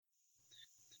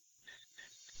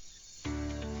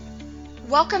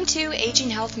Welcome to Aging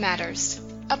Health Matters,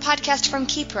 a podcast from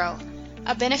KEPRO,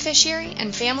 a beneficiary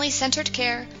and family-centered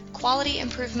care quality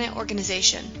improvement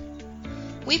organization.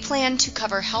 We plan to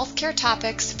cover healthcare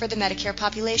topics for the Medicare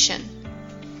population.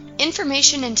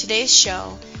 Information in today's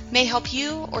show may help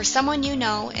you or someone you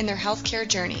know in their healthcare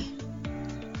journey.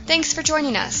 Thanks for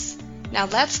joining us. Now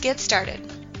let's get started.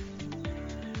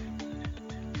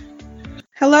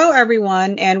 Hello,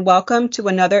 everyone, and welcome to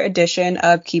another edition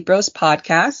of KEPRO's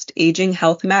podcast, Aging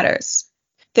Health Matters.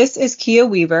 This is Kia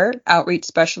Weaver, Outreach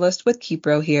Specialist with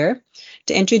KEPRO here,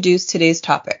 to introduce today's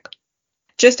topic.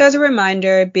 Just as a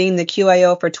reminder, being the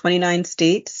QIO for 29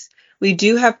 states, we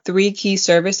do have 3 key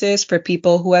services for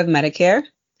people who have Medicare.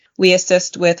 We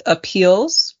assist with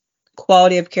appeals,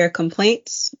 quality of care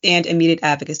complaints, and immediate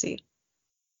advocacy.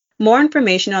 More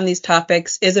information on these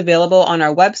topics is available on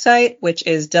our website, which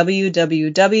is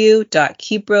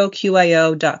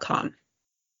www.keproqio.com.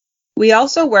 We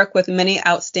also work with many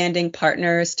outstanding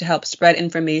partners to help spread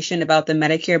information about the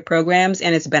Medicare programs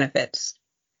and its benefits.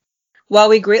 While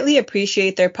we greatly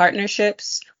appreciate their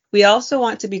partnerships, we also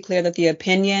want to be clear that the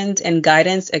opinions and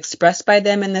guidance expressed by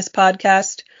them in this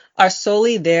podcast are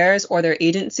solely theirs or their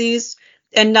agencies,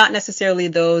 and not necessarily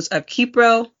those of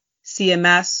KEPRO,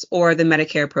 CMS, or the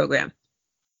Medicare program.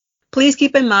 Please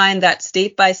keep in mind that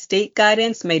state-by-state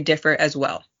guidance may differ as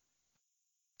well.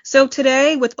 So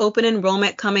today, with open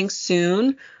enrollment coming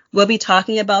soon, we'll be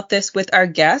talking about this with our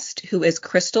guest, who is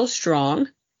Crystal Strong.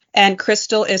 And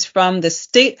Crystal is from the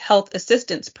State Health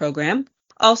Assistance Program,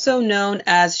 also known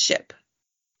as SHIP.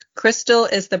 Crystal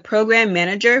is the program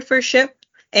manager for SHIP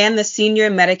and the Senior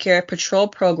Medicare Patrol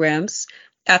programs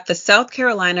at the South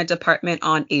Carolina Department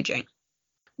on Aging.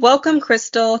 Welcome,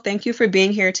 Crystal. Thank you for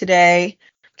being here today.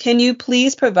 Can you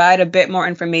please provide a bit more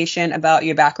information about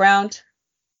your background?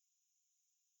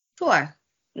 Sure.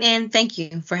 And thank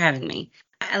you for having me.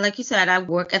 Like you said, I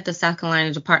work at the South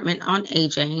Carolina Department on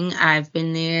Aging. I've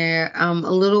been there a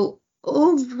little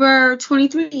over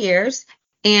 23 years.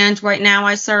 And right now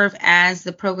I serve as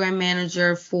the program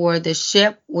manager for the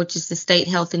SHIP, which is the State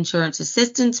Health Insurance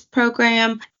Assistance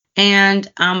Program. And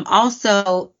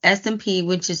also SMP,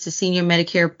 which is the Senior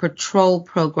Medicare Patrol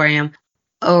Program,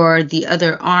 or the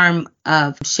other arm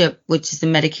of SHIP, which is the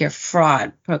Medicare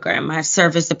Fraud Program. I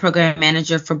serve as the program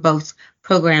manager for both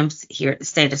programs here at the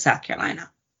state of South Carolina.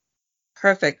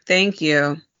 Perfect. Thank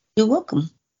you. You're welcome.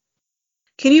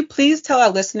 Can you please tell our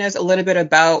listeners a little bit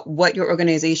about what your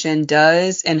organization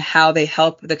does and how they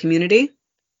help the community?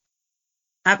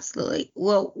 Absolutely.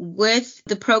 Well, with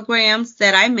the programs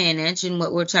that I manage and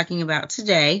what we're talking about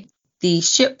today, the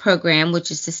SHIP program, which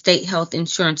is the State Health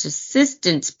Insurance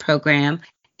Assistance Program,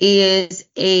 is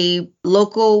a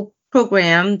local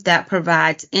program that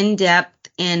provides in-depth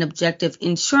and objective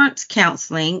insurance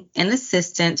counseling and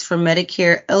assistance for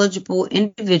Medicare eligible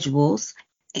individuals,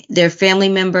 their family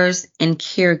members, and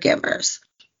caregivers.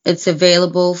 It's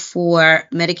available for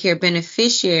Medicare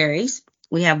beneficiaries.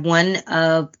 We have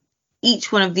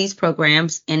each one of these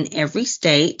programs in every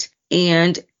state,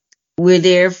 and we're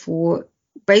there for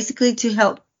basically to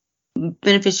help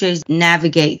beneficiaries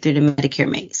navigate through the Medicare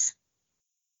maze.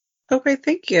 Okay,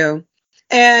 thank you.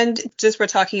 And just we're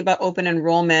talking about open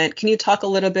enrollment, can you talk a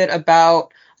little bit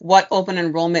about what open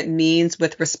enrollment means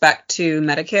with respect to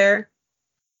Medicare?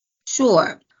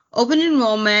 Sure. Open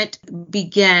enrollment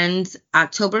begins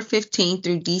October 15th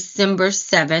through December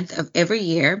 7th of every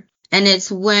year. And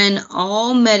it's when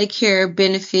all Medicare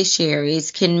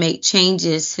beneficiaries can make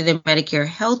changes to their Medicare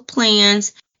health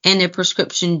plans and their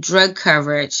prescription drug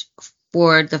coverage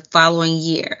for the following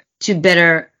year to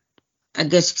better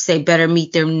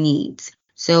meet their needs.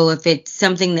 So if it's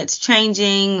something that's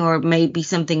changing or maybe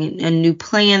a new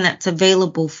plan that's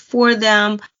available for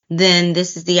them, then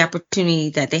this is the opportunity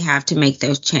that they have to make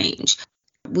those change.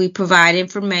 We provide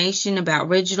information about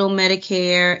original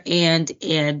Medicare and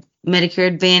Medicare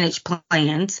Advantage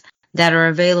plans that are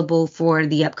available for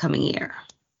the upcoming year.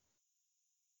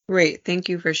 Great. Thank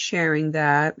you for sharing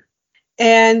that.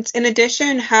 And in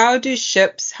addition, how do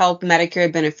SHIPs help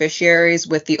Medicare beneficiaries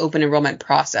with the open enrollment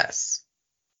process?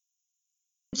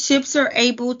 SHIPs are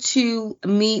able to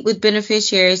meet with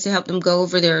beneficiaries to help them go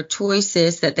over their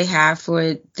choices that they have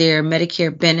for their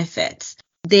Medicare benefits.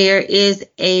 There is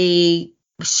a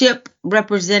SHIP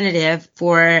representative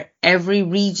for every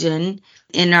region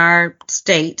in our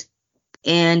state,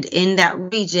 and in that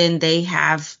region they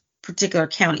have particular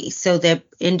counties, so that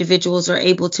individuals are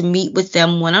able to meet with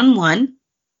them one-on-one,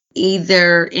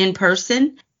 either in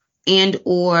person and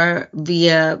or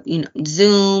via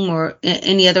Zoom or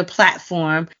any other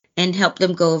platform, and help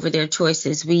them go over their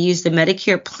choices. We use the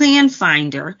Medicare Plan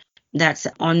Finder that's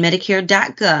on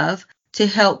Medicare.gov to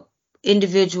help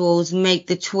individuals make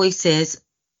the choices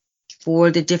for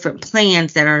the different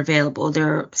plans that are available.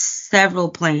 There are several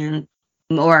plans,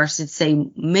 or I should say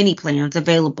many plans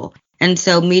available. And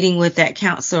so meeting with that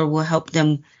counselor will help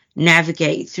them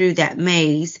navigate through that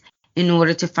maze in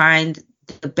order to find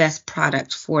the best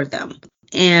product for them.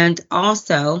 And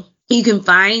also, you can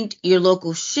find your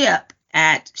local SHIP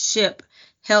at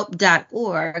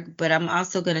shiphelp.org. But I'm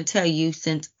also going to tell you,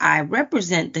 since I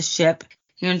represent the SHIP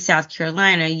here in South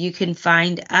Carolina, you can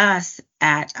find us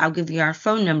at, I'll give you our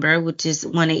phone number, which is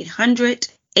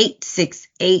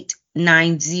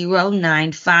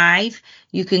 1-800-868-9095.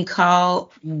 You can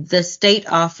call the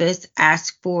state office,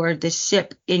 ask for the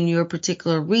SHIP in your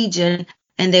particular region,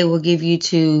 and they will give you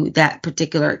to that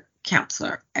particular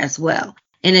counselor as well.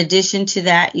 In addition to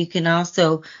that, you can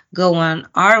also go on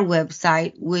our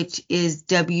website, which is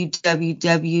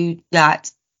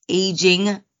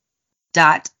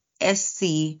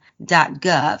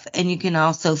www.aging.sc.gov, and you can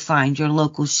also find your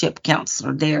local SHIP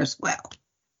counselor there as well.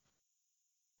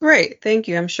 Great, thank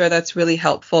you. I'm sure that's really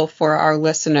helpful for our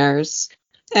listeners.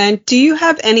 And do you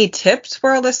have any tips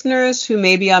for our listeners who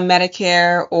may be on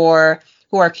Medicare or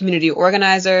who are community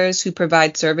organizers who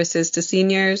provide services to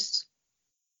seniors?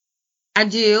 I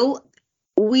do.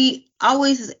 We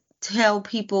always tell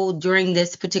people during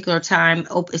this particular time,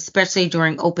 especially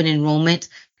during open enrollment,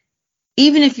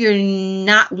 even if you're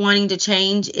not wanting to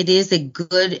change, it is a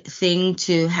good thing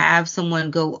to have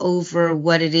someone go over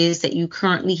what it is that you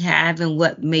currently have and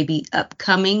what may be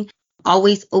upcoming.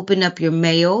 Always open up your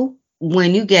mail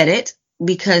when you get it,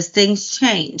 because things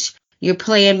change. Your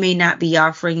plan may not be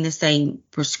offering the same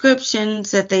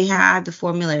prescriptions that they had. The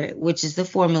formulary, which is the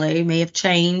formulary, may have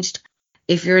changed.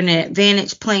 If you're in an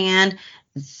Advantage plan,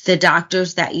 the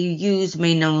doctors that you use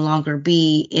may no longer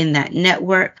be in that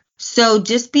network. So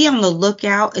just be on the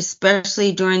lookout,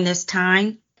 especially during this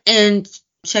time, and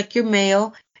check your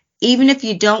mail. Even if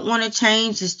you don't want to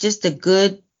change, it's just a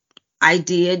good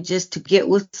idea just to get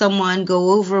with someone,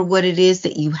 go over what it is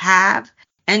that you have,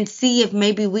 and see if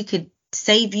maybe we could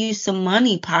save you some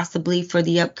money possibly for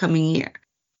the upcoming year.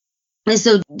 And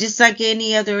so just like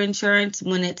any other insurance,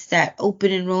 when it's that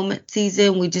open enrollment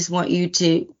season, we just want you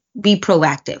to be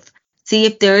proactive. See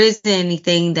if there is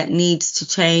anything that needs to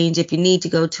change, if you need to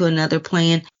go to another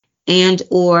plan, and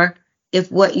or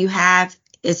if what you have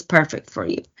is perfect for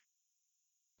you.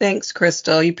 Thanks,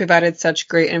 Crystal. You provided such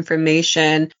great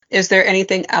information. Is there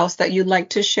anything else that you'd like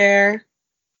to share?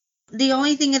 The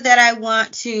only thing that I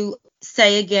want to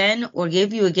say again, or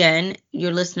give you again,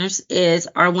 your listeners, is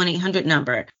our 1-800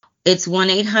 number. It's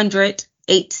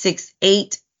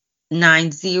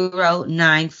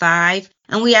 1-800-868-9095.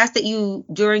 And we ask that you,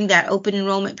 during that open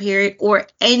enrollment period or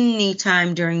any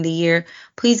time during the year,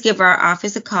 please give our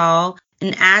office a call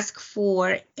and ask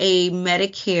for a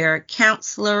Medicare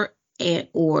counselor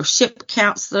or SHIP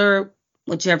counselor,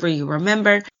 whichever you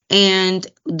remember, and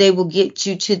they will get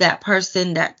you to that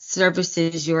person that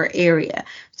services your area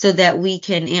so that we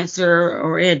can answer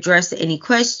or address any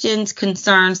questions,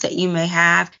 concerns that you may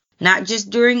have. Not just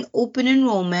during open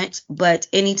enrollment, but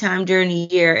anytime during the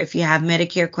year. If you have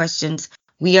Medicare questions,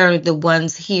 we are the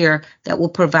ones here that will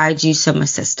provide you some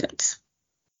assistance.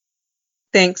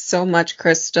 Thanks so much,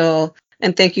 Crystal.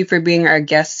 And thank you for being our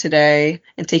guest today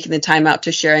and taking the time out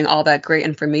to sharing all that great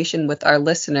information with our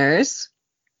listeners.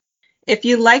 If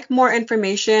you'd like more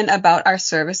information about our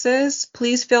services,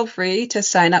 please feel free to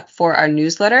sign up for our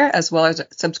newsletter as well as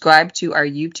subscribe to our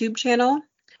YouTube channel.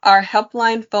 Our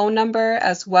helpline phone number,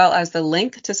 as well as the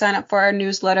link to sign up for our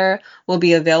newsletter, will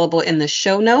be available in the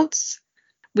show notes.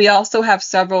 We also have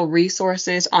several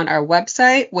resources on our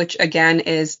website, which again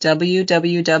is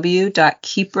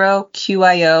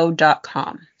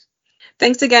www.kiproqio.com.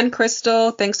 Thanks again,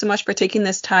 Crystal. Thanks so much for taking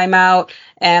this time out.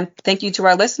 And thank you to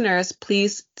our listeners.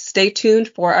 Please stay tuned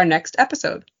for our next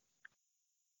episode.